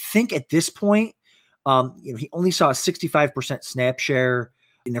value. I think at this point, he only saw a 65% snap share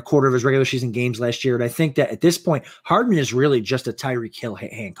in a quarter of his regular season games last year. And I think that at this point, Hardman is really just a Tyreek Hill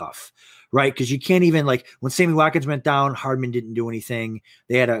handcuff, right? Because you can't even, like, when Sammy Watkins went down, Hardman didn't do anything.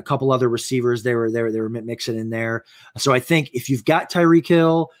 They had a couple other receivers they were mixing in there. So I think if you've got Tyreek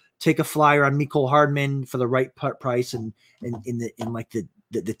Hill, take a flyer on Mecole Hardman for the right price and in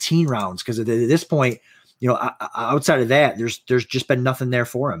the teen rounds, because at this point, outside of that, there's just been nothing there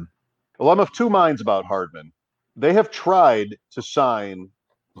for him. Well, I'm of 2 minds about Hardman. They have tried to sign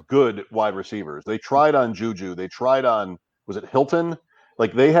good wide receivers. They tried on Juju. They tried on, was it Hilton?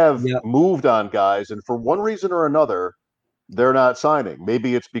 Like, they have moved on guys, and for one reason or another, they're not signing.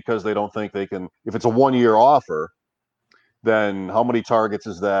 Maybe it's because they don't think they can. If it's a 1-year offer, then how many targets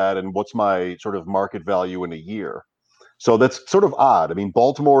is that, and what's my sort of market value in a year? So that's sort of odd. I mean,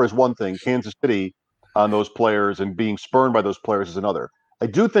 Baltimore is one thing, Kansas City on those players and being spurned by those players is another. I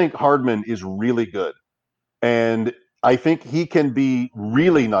do think Hardman is really good, and I think he can be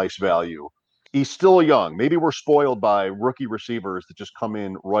really nice value. He's still young. Maybe we're spoiled by rookie receivers that just come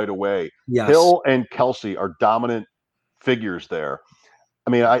in right away. Yes. Hill and Kelsey are dominant figures there. I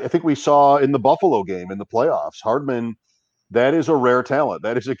mean, I think we saw in the Buffalo game in the playoffs, Hardman, that is a rare talent.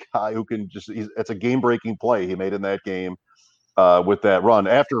 That is a guy who can it's a game-breaking play he made in that game with that run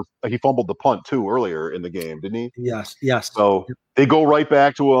after he fumbled the punt too earlier in the game, didn't he? Yes. So they go right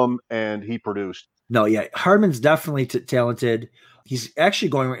back to him, and he produced. No, yeah, Hardman's definitely talented. He's actually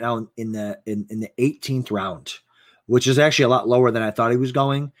going right now in the 18th round, which is actually a lot lower than I thought he was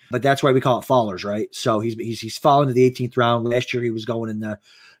going. But that's why we call it fallers, right? So he's fallen to the 18th round. Last year he was going in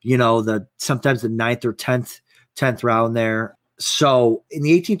the sometimes the 9th or 10th round there. So in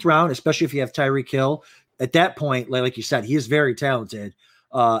the 18th round, especially if you have Tyreek Hill, at that point, like you said, he is very talented.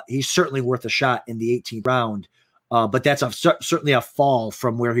 He's certainly worth a shot in the 18th round. But that's certainly a fall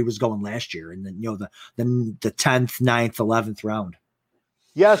from where he was going last year, and then the 10th, 9th, 11th round.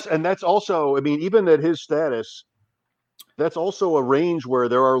 Yes, and that's also, I mean, even at his status, that's also a range where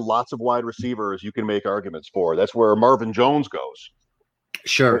there are lots of wide receivers you can make arguments for. That's where Marvin Jones goes.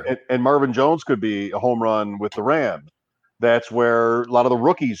 Sure, and Marvin Jones could be a home run with the Rams. That's where a lot of the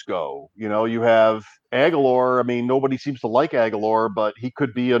rookies go. You have Aguilar. I mean, nobody seems to like Aguilar, but he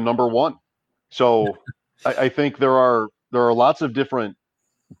could be a number 1. So. I think there are lots of different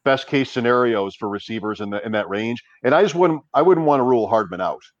best case scenarios for receivers in that range, and I wouldn't want to rule Hardman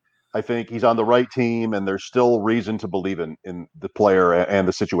out. I think he's on the right team, and there's still reason to believe in the player and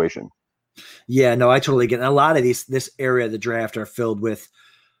the situation. Yeah, no, I totally get it. A lot of this area of the draft are filled with,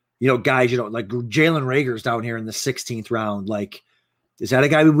 guys, like Jalen Reagor's down here in the 16th round. Like, is that a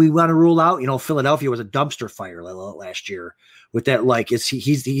guy we want to rule out? Philadelphia was a dumpster fire last year with that. Like, I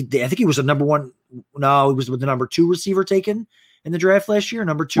think he was the number 1. No, he was with the number 2 receiver taken in the draft last year.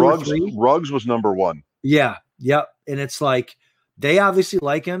 Number 2 or 3. Ruggs was number 1. Yeah. Yep. And it's like, they obviously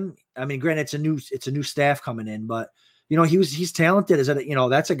like him. I mean, granted, it's a new staff coming in, but he's talented.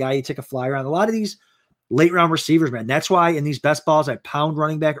 That's a guy you take a flyer on. A lot of these late round receivers, man. That's why in these best balls, I pound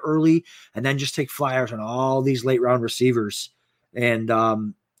running back early and then just take flyers on all these late round receivers and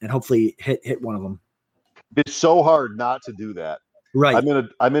hopefully hit one of them. It's so hard not to do that. Right.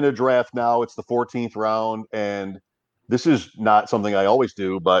 I'm in a draft now. It's the 14th round, and this is not something I always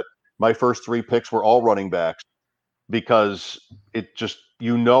do, but my first 3 picks were all running backs because it just,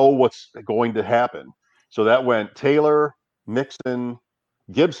 what's going to happen. So that went Taylor, Mixon,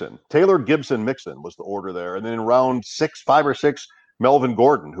 Gibson. Taylor, Gibson, Mixon was the order there. And then in round 5 or 6, Melvin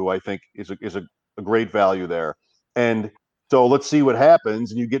Gordon, who I think is a great value there. And so let's see what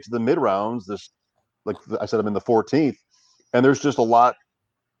happens. And you get to the mid rounds, like I said, I'm in the 14th. And there's just a lot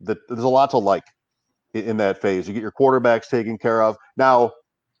to like in that phase. You get your quarterbacks taken care of. Now,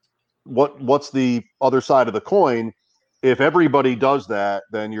 what's the other side of the coin? If everybody does that,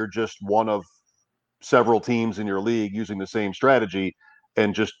 then you're just one of several teams in your league using the same strategy.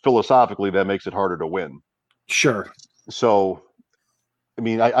 and just philosophically that makes it harder to win. Sure. So, I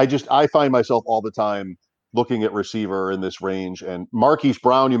mean, I find myself all the time looking at receiver in this range. And Marquise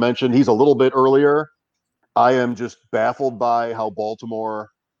Brown, you mentioned, he's a little bit earlier. I am just baffled by how Baltimore,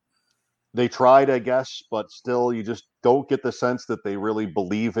 they tried, I guess, but still you just don't get the sense that they really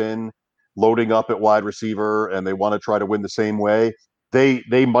believe in loading up at wide receiver and they want to try to win the same way.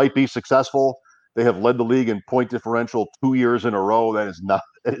 They might be successful. They have led the league in point differential 2 years in a row. That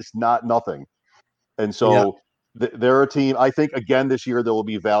is not nothing. And so they're a team. I think again this year there will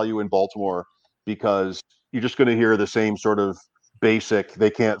be value in Baltimore because you're just going to hear the same sort of basic, they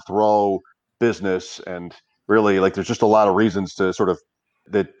can't throw business, and really like there's just a lot of reasons to sort of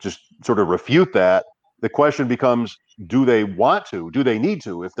refute that. The question becomes, do they want to? Do they need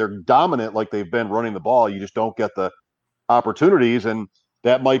to? If they're dominant like they've been running the ball, you just don't get the opportunities, and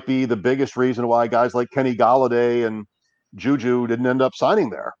that might be the biggest reason why guys like Kenny Golladay and Juju didn't end up signing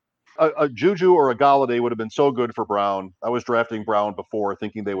there. A Juju or a Golladay would have been so good for Brown. I was drafting Brown before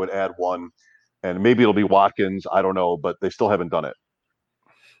thinking they would add one, and maybe it'll be Watkins. I don't know, but they still haven't done it.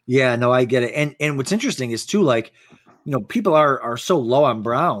 Yeah, no, I get it. And what's interesting is too, like, people are so low on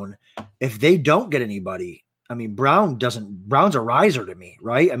Brown. If they don't get anybody, I mean, Brown's a riser to me,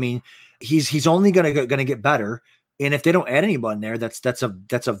 right? I mean, he's only gonna get better. And if they don't add anybody in there, that's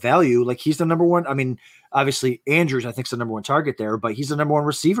a value. Like, he's the number one. I mean, obviously Andrews, I think, is the number one target there, but he's the number one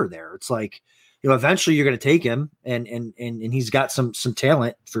receiver there. It's like, eventually you're going to take him, and he's got some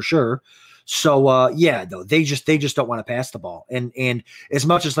talent for sure. So though they just don't want to pass the ball. And as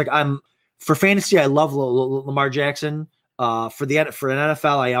much as like for fantasy, I love Lamar Jackson. For an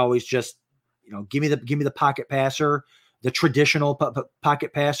NFL, I always just give me the pocket passer, the traditional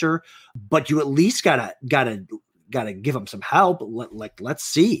pocket passer. But you at least gotta give them some help. Let's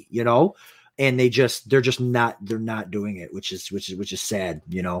see, and they're not doing it, which is sad,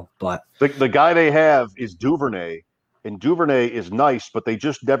 but the guy they have is Duvernay, and Duvernay is nice, but they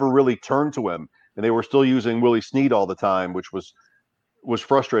just never really turned to him, and they were still using Willie Snead all the time, which was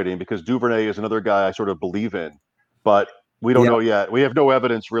frustrating because Duvernay is another guy I sort of believe in, but we don't know yet. We have no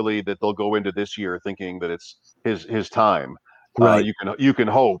evidence really that they'll go into this year thinking that it's his time. Right. You can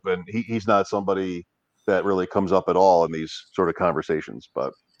hope, and he's not somebody that really comes up at all in these sort of conversations,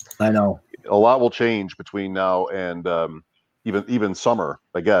 but I know a lot will change between now and even summer,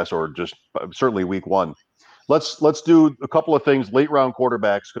 I guess, or just certainly week one. Let's do a couple of things, late round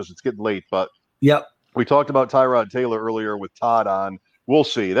quarterbacks, because it's getting late, but we talked about Tyrod Taylor earlier with Todd on. We'll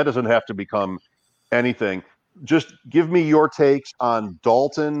see. That doesn't have to become anything. Just give me your takes on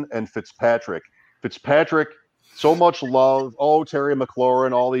Dalton and Fitzpatrick. Fitzpatrick, so much love. Oh, Terry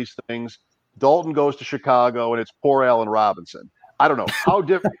McLaurin, all these things. Dalton goes to Chicago, and it's poor Allen Robinson. I don't know. How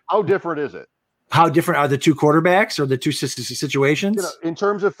different is it? How different are the two quarterbacks or the two situations? In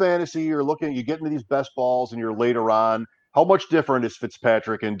terms of fantasy, you get into these best balls and you're later on. How much different is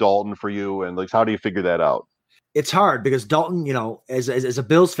Fitzpatrick and Dalton for you? And how do you figure that out? It's hard because Dalton, as a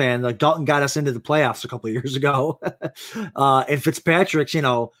Bills fan, like Dalton got us into the playoffs a couple of years ago. And Fitzpatrick's,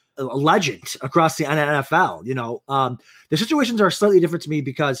 a legend across the NFL. The situations are slightly different to me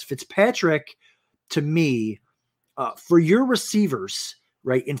because Fitzpatrick, to me, for your receivers,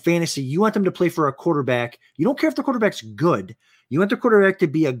 right, in fantasy, you want them to play for a quarterback. You don't care if the quarterback's good. You want the quarterback to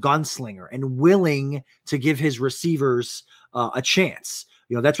be a gunslinger and willing to give his receivers a chance.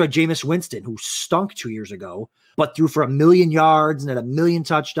 That's why Jameis Winston, who stunk 2 years ago, but threw for 1 million yards and had 1 million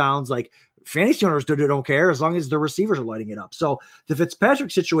touchdowns. Like, fantasy owners don't care as long as the receivers are lighting it up. So the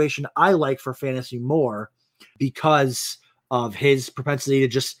Fitzpatrick situation I like for fantasy more because of his propensity to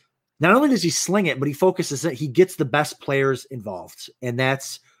just, not only does he sling it, but he focuses it. He gets the best players involved. And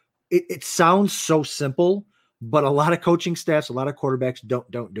that's, it sounds so simple, but a lot of coaching staffs, a lot of quarterbacks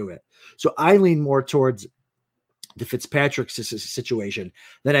don't do it. So I lean more towards the Fitzpatrick situation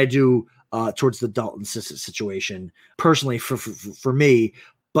than I do towards the Dalton situation personally for me.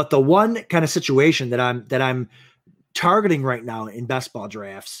 But the one kind of situation that I'm targeting right now in best ball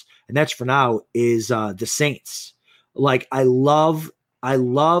drafts, and that's for now, is the Saints. Like, I love,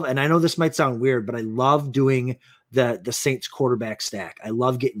 and I know this might sound weird, but I love doing the Saints quarterback stack. I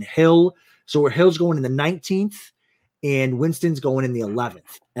love getting Hill. So where Hill's going in the 19th and Winston's going in the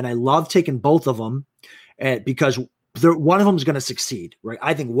 11th. And I love taking both of them because one of them is going to succeed, right?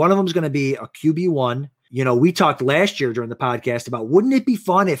 I think one of them is going to be a QB1. We talked last year during the podcast about, wouldn't it be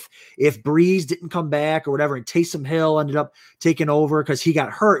fun if Breeze didn't come back or whatever, and Taysom Hill ended up taking over because he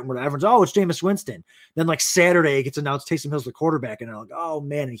got hurt, and everyone's, oh, it's Jameis Winston. Then like Saturday it gets announced Taysom Hill's the quarterback, and they're like, oh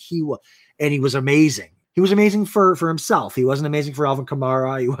man, and he was amazing. He was amazing for himself. He wasn't amazing for Alvin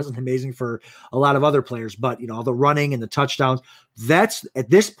Kamara. He wasn't amazing for a lot of other players, but all the running and the touchdowns, that's at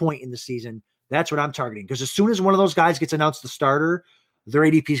this point in the season, that's what I'm targeting. Because as soon as one of those guys gets announced the starter, their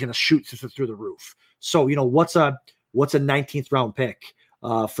ADP is going to shoot through the roof. So, what's a 19th round pick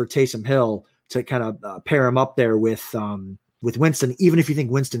for Taysom Hill to kind of pair him up there with Winston, even if you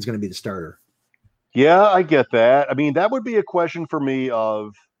think Winston's going to be the starter? Yeah, I get that. I mean, that would be a question for me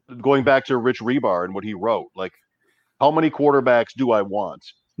of going back to Rich Rebar and what he wrote. Like, how many quarterbacks do I want?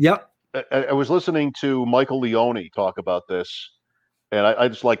 Yep. I was listening to Michael Leone talk about this, and I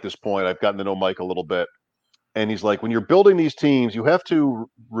just like this point. I've gotten to know Mike a little bit. And he's like, when you're building these teams, you have to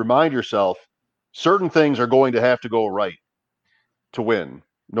remind yourself certain things are going to have to go right to win,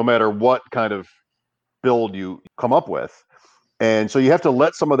 no matter what kind of build you come up with. And so you have to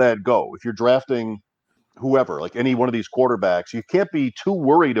let some of that go. If you're drafting whoever, like any one of these quarterbacks, you can't be too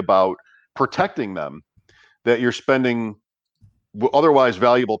worried about protecting them that you're spending otherwise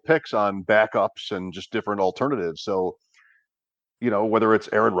valuable picks on backups and just different alternatives. So, whether it's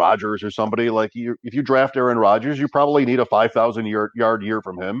Aaron Rodgers or somebody like if you draft Aaron Rodgers, you probably need a 5,000 yard year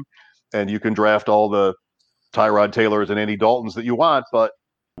from him, and you can draft all the Tyrod Taylors and Andy Daltons that you want, but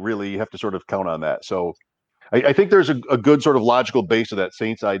really you have to sort of count on that. So I think there's a good sort of logical base to that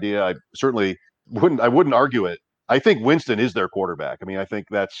Saints idea. I certainly wouldn't argue it. I think Winston is their quarterback. I mean, I think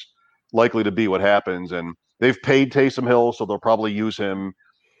that's likely to be what happens, and they've paid Taysom Hill, so they'll probably use him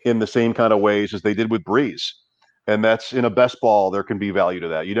in the same kind of ways as they did with Breeze. And that's in a best ball, there can be value to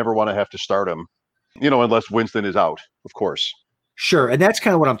that. You never want to have to start him, unless Winston is out, of course. Sure. And that's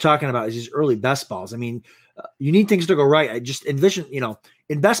kind of what I'm talking about is these early best balls. I mean, you need things to go right. I just envision,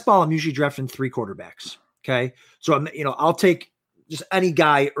 in best ball, I'm usually drafting 3 quarterbacks. Okay. So I'll take just any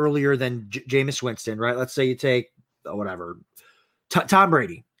guy earlier than Jameis Winston, right? Let's say you take Tom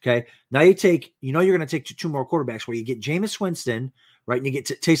Brady. Okay. Now you take, you're going to take 2 more quarterbacks where you get Jameis Winston, right? And you get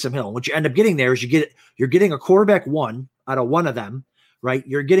Taysom Hill. What you end up getting there is you're getting a quarterback 1 out of one of them, right?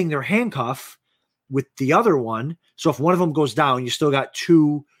 You're getting their handcuff with the other one. So if one of them goes down, you still got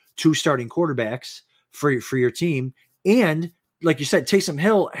two starting quarterbacks for your team. And like you said, Taysom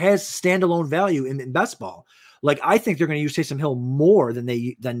Hill has standalone value in best ball. Like, I think they're going to use Taysom Hill more than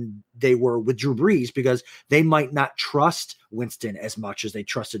they were with Drew Brees, because they might not trust Winston as much as they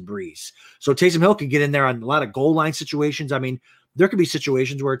trusted Brees. So Taysom Hill could get in there on a lot of goal line situations. I mean, there could be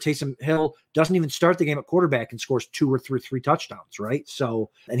situations where Taysom Hill doesn't even start the game at quarterback and scores 2 or 3 touchdowns, right? So,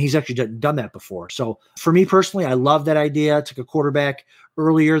 and he's actually done that before. So for me personally, I love that idea. Took a quarterback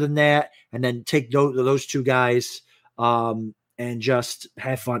earlier than that, and then take those 2 guys and just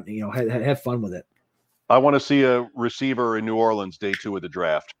have fun, have fun with it. I want to see a receiver in New Orleans day 2 of the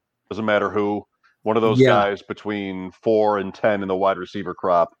draft. Doesn't matter who. One of those guys between 4 and 10 in the wide receiver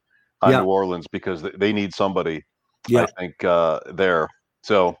crop on New Orleans, because they need somebody. I think there.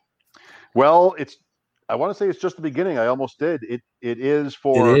 So, well, I want to say it's just the beginning. I almost did. It is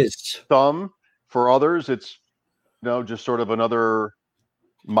for some. For others, it's just sort of another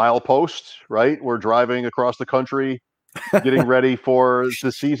milepost, right? We're driving across the country, getting ready for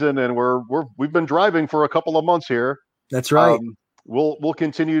the season, and we've been driving for a couple of months here. That's right. We'll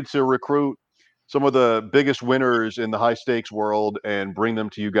continue to recruit some of the biggest winners in the high stakes world and bring them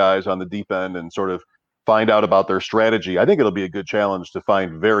to you guys on the deep end and sort of find out about their strategy. I think it'll be a good challenge to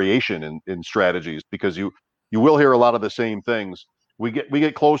find variation in strategies, because you will hear a lot of the same things. We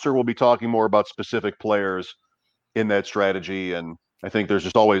get closer, we'll be talking more about specific players in that strategy, and I think there's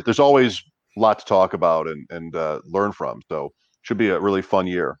always a lot to talk about and learn from. So should be a really fun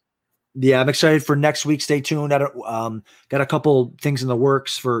year. Yeah, I'm excited for next week. Stay tuned. Got a couple things in the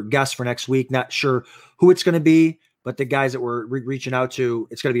works for guests for next week. Not sure who it's going to be, but the guys that we're reaching out to,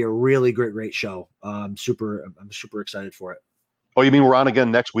 it's going to be a really great show. I'm super excited for it. Oh, you mean we're on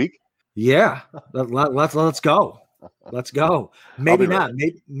again next week? Yeah, let's go. Let's go. Maybe not.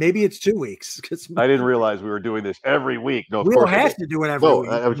 Maybe it's 2 weeks. I didn't realize we were doing this every week. No, we don't have to do it every week.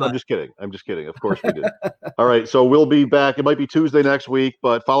 I'm just kidding. Of course we did. All right, so we'll be back. It might be Tuesday next week,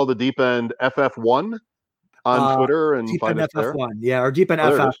 but follow the Deep End FF1 on Twitter and find us there. Yeah, or Deep End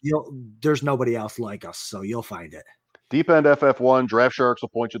FF. There's nobody else like us, so you'll find it. Deep End FF1. Draft Sharks will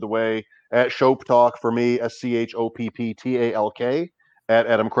point you the way. At Shope Talk for me, SCHOPPTALK. At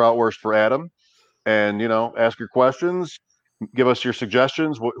Adam Krautwurst for Adam. And, ask your questions, give us your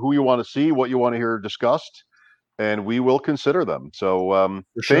suggestions, who you want to see, what you want to hear discussed, and we will consider them. So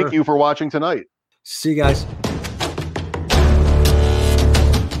thank you for watching tonight. See you guys.